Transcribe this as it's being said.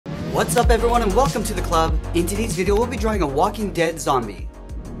What's up everyone and welcome to the club. In today's video we'll be drawing a Walking Dead zombie.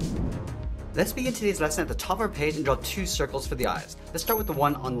 Let's begin today's lesson at the top of our page and draw two circles for the eyes. Let's start with the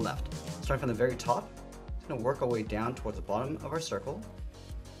one on the left. Starting from the very top, just going to work our way down towards the bottom of our circle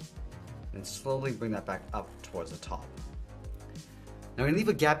and slowly bring that back up towards the top. Now we're going to leave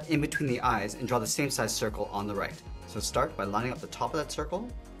a gap in between the eyes and draw the same size circle on the right. So start by lining up the top of that circle.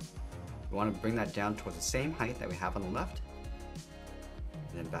 We want to bring that down towards the same height that we have on the left,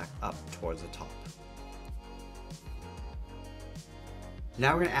 and then back up towards the top.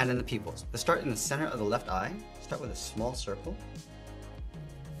 Now we're going to add in the pupils. Let's start in the center of the left eye. Start with a small circle.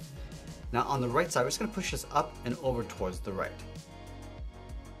 Now on the right side, we're just going to push this up and over towards the right.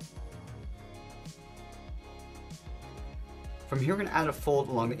 From here, we're going to add a fold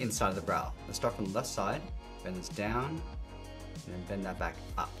along the inside of the brow. Let's start from the left side, bend this down, and then bend that back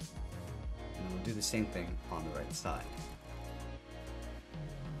up. And then we'll do the same thing on the right side.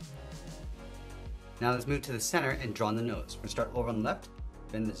 Now let's move to the center and draw on the nose. We're going to start over on the left,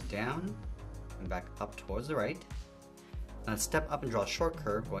 bend this down, and back up towards the right. Now let's step up and draw a short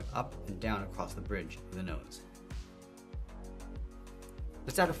curve going up and down across the bridge of the nose.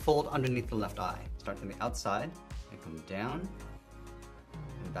 Let's add a fold underneath the left eye. Start from the outside and come down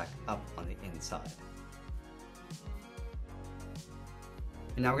and back up on the inside.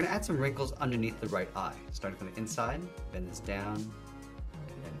 And now we're going to add some wrinkles underneath the right eye. Starting from the inside, bend this down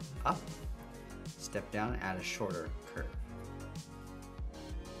and then up. Step down and add a shorter curve.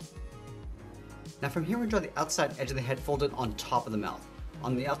 Now from here, we're going to draw the outside edge of the head folded on top of the mouth.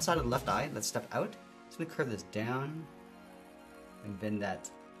 On the outside of the left eye, let's step out. Just going to curve this down and bend that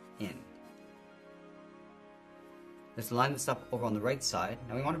in. Let's line this up over on the right side.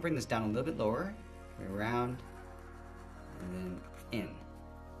 Now we want to bring this down a little bit lower, around, and then in.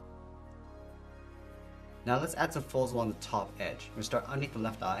 Now let's add some folds along the top edge. We're going to start underneath the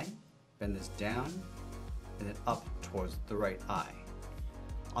left eye. Bend this down and then up towards the right eye.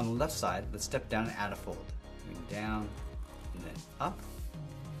 On the left side, let's step down and add a fold. Going down and then up.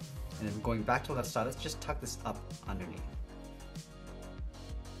 And then going back to the left side, let's just tuck this up underneath.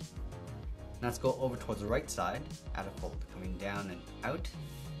 Now let's go over towards the right side, add a fold. Coming down and out.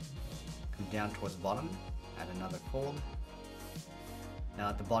 Come down towards the bottom, add another fold. Now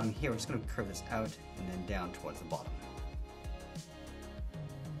at the bottom here, we're just going to curve this out and then down towards the bottom.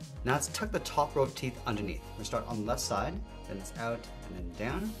 Now let's tuck the top row of teeth underneath. We'll start on the left side, then it's out and then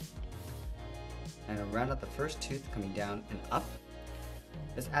down. And round out the first tooth coming down and up.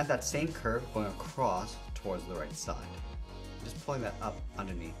 Let's add that same curve going across towards the right side. Just pulling that up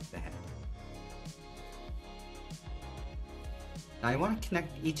underneath the head. Now you want to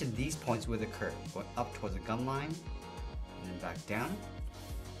connect each of these points with a curve, going up towards the gum line and then back down.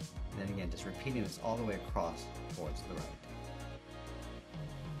 And then again, just repeating this all the way across towards the right.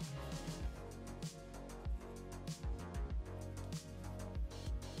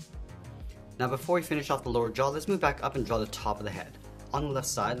 Now before we finish off the lower jaw, let's move back up and draw the top of the head. On the left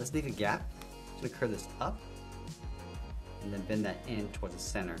side, let's leave a gap. I'm going to curve this up and then bend that in towards the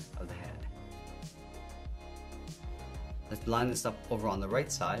center of the head. Let's line this up over on the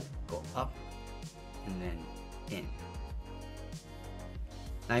right side, go up and then in.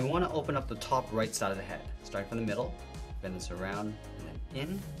 Now you want to open up the top right side of the head. Starting from the middle, bend this around and then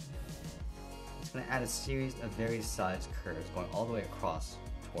in. It's going to add a series of various sized curves going all the way across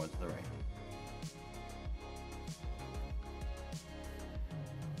towards the right.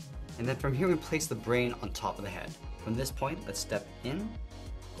 And then from here we place the brain on top of the head. From this point, let's step in,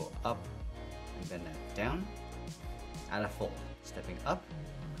 go up, and bend that down, add a fold. Stepping up,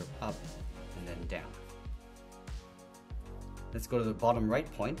 curve up, and then down. Let's go to the bottom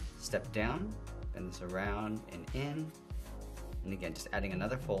right point, step down, bend this around and in, and again, just adding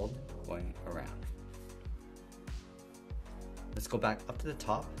another fold, going around. Let's go back up to the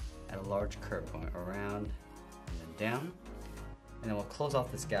top, add a large curve going around and then down. And then we'll close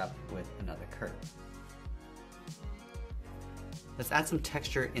off this gap with another curve. Let's add some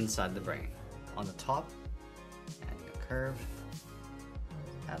texture inside the brain. On the top, adding a curve,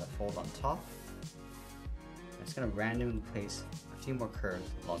 add a fold on top. I'm just going to randomly place a few more curves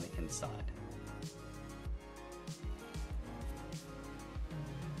along the inside.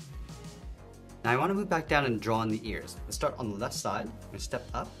 Now I want to move back down and draw on the ears. Let's start on the left side. I'm going to step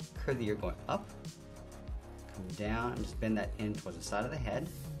up, curve the ear going up. Come down and just bend that in towards the side of the head.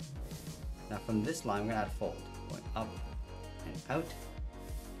 Now from this line, we're going to add a fold, going up and out.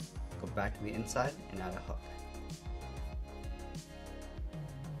 Go back to the inside and add a hook.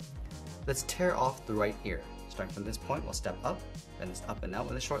 Let's tear off the right ear. Starting from this point, we'll step up, bend this up and out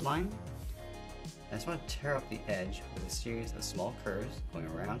with a short line. I just want to tear up the edge with a series of small curves going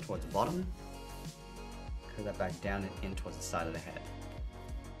around towards the bottom, curve that back down and in towards the side of the head.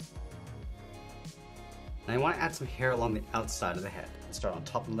 Now I want to add some hair along the outside of the head. Let's start on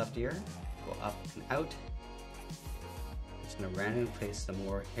top of the left ear, go up and out. I'm just going to randomly place some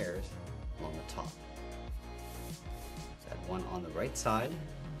more hairs along the top. Let's add one on the right side,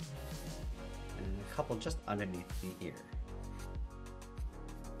 and a couple just underneath the ear.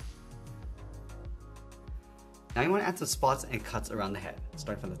 Now you want to add some spots and cuts around the head.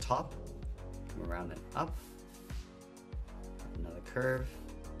 Start from the top, come around and up, another curve,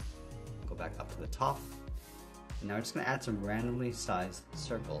 go back up to the top. And now we're just going to add some randomly sized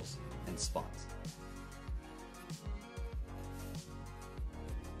circles and spots.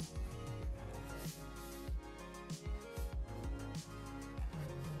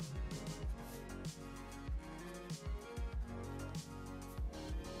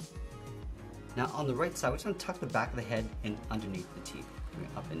 Now on the right side, we're just going to tuck the back of the head in underneath the teeth. Going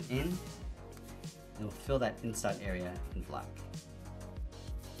up and in, and we'll fill that inside area in black.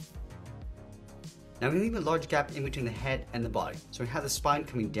 Now we leave a large gap in between the head and the body. So we have the spine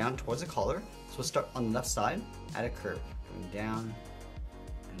coming down towards the collar. So we'll start on the left side, add a curve, coming down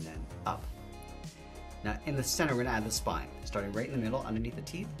and then up. Now in the center, we're going to add the spine, starting right in the middle underneath the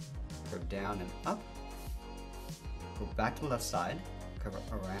teeth, curve down and up, go back to the left side, curve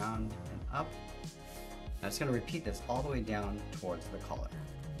around and up. Now it's going to repeat this all the way down towards the collar,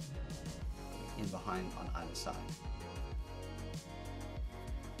 in behind on either side.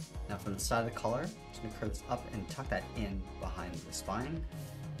 Now from the side of the collar, I'm just going to curve this up and tuck that in behind the spine,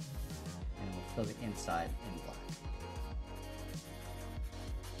 and we'll fill the inside in black.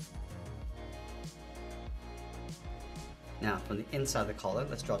 Now from the inside of the collar,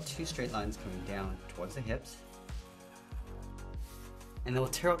 let's draw two straight lines coming down towards the hips, and then we'll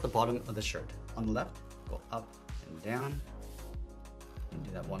tear out the bottom of the shirt. On the left, go up and down, and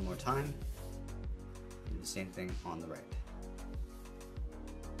do that one more time. Do the same thing on the right.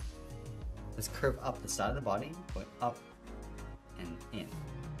 Let's curve up the side of the body, going up and in.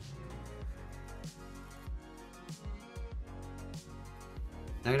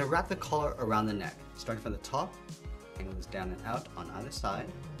 Now I'm going to wrap the collar around the neck, starting from the top, angle this down and out on either side,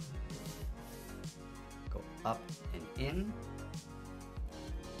 go up and in.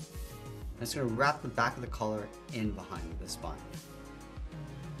 I'm just going to wrap the back of the collar in behind the spine.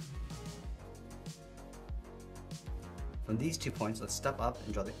 From these 2 points, let's step up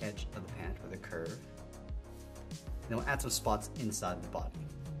and draw the edge of the pant with a curve. Then we'll add some spots inside the body.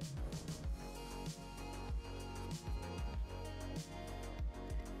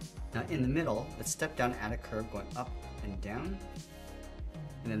 Now in the middle, let's step down and add a curve going up and down.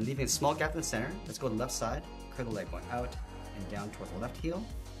 And then leaving a small gap in the center, let's go to the left side, curve the leg going out and down towards the left heel.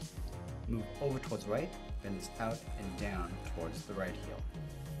 Move over towards right, bend this out and down towards the right heel.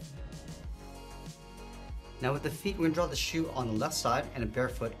 Now with the feet, we're going to draw the shoe on the left side and a bare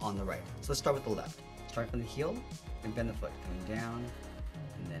foot on the right. So let's start with the left. Start from the heel and bend the foot, coming down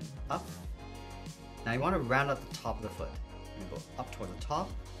and then up. Now you want to round out the top of the foot. We're going to go up towards the top,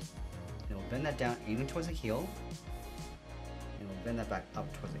 then we'll bend that down, aiming towards the heel, and we'll bend that back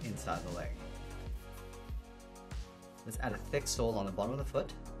up towards the inside of the leg. Let's add a thick sole on the bottom of the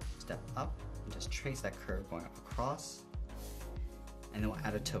foot. Step up and just trace that curve going up across, and then we'll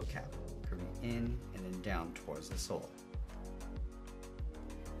add a toe cap, curving in and then down towards the sole.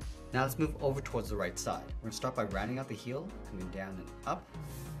 Now let's move over towards the right side. We're going to start by rounding out the heel, coming down and up,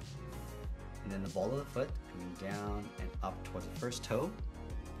 and then the ball of the foot coming down and up towards the first toe,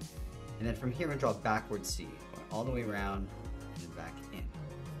 and then from here we're going to draw a backward C, going all the way around and then back in.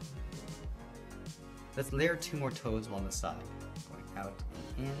 Let's layer 2 more toes along the side, going out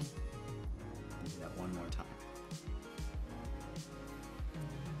and in, and do that one more time.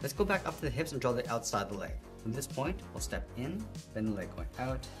 Let's go back up to the hips and draw the outside of the leg. From this point, we'll step in, bend the leg going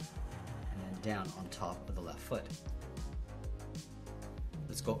out, and then down on top of the left foot.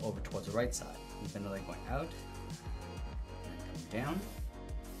 Let's go over towards the right side. We'll bend the leg going out, and then come down,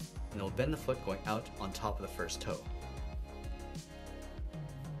 and then we'll bend the foot going out on top of the first toe.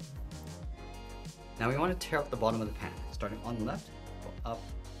 Now we want to tear up the bottom of the pant. Starting on the left, go up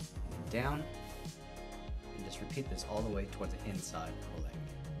and down, and just repeat this all the way towards the inside of the leg.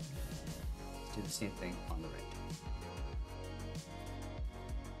 Let's do the same thing on the right.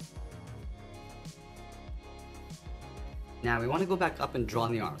 Now we want to go back up and draw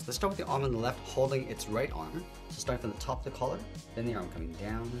on the arms. Let's start with the arm on the left holding its right arm. So start from the top of the collar, then the arm coming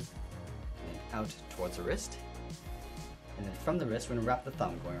down, and then out towards the wrist. And then from the wrist, we're going to wrap the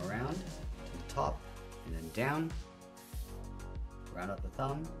thumb going around to the top, and then down, round out the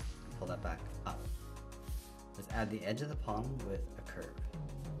thumb, and pull that back up. Let's add the edge of the palm with a curve.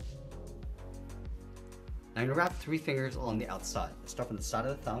 Now I'm going to wrap 3 fingers along the outside. Let's start from the side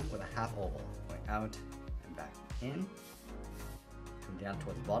of the thumb with a half oval, going out and back in. Come down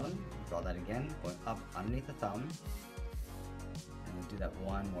towards the bottom, draw that again, going up underneath the thumb. And we'll do that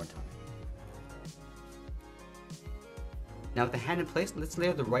one more time. Now with the hand in place, let's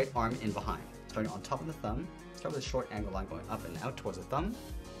layer the right arm in behind. Starting on top of the thumb, start with a short angle line going up and out towards the thumb.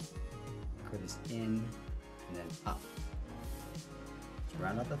 Curve this in and then up. Let's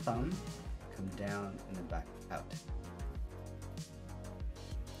round out the thumb, come down and then back out.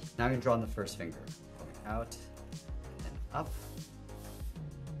 Now I'm going to draw on the first finger, going out and then up.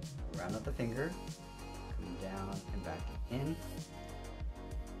 Round out the finger, come down and back in.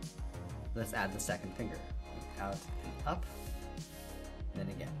 Let's add the second finger, going out and up. And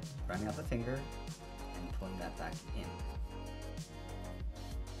then again, rounding out the finger and pulling that back in.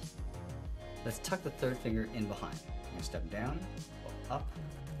 Let's tuck the third finger in behind. I'm going to step down, go up,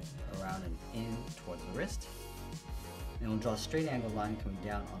 around and in towards the wrist. And we'll draw a straight angle line coming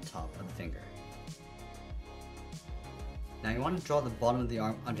down on top of the finger. Now you want to draw the bottom of the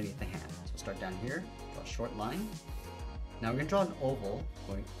arm underneath the hand. So start down here, draw a short line. Now we're going to draw an oval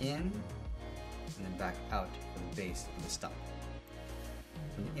going in and then back out from the base of the stump.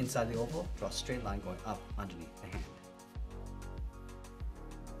 From the inside of the oval, draw a straight line going up underneath the hand.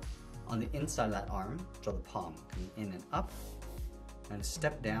 On the inside of that arm, draw the palm coming in and up, and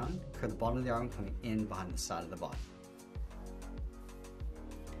step down, curve the bottom of the arm coming in behind the side of the body.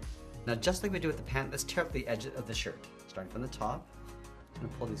 Now just like we do with the pant, let's tear up the edge of the shirt. Starting from the top, I'm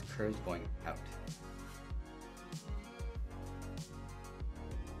going to pull these curves going out.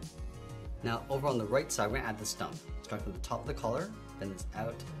 Now over on the right side, we're going to add the stump. Start from the top of the collar, bend this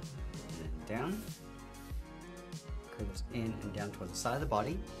out and then down. Curve this in and down towards the side of the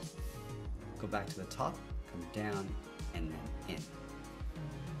body. Go back to the top, come down and then in.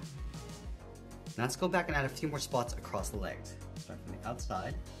 Now let's go back and add a few more spots across the legs. Start from the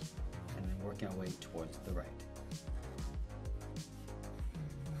outside and then working our way towards the right.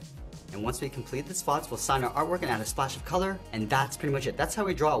 And once we complete the spots, we'll sign our artwork and add a splash of color, and that's pretty much it. That's how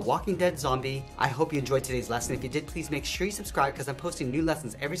we draw a Walking Dead zombie. I hope you enjoyed today's lesson. If you did, please make sure you subscribe because I'm posting new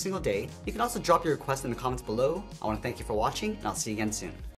lessons every single day. You can also drop your requests in the comments below. I want to thank you for watching, and I'll see you again soon.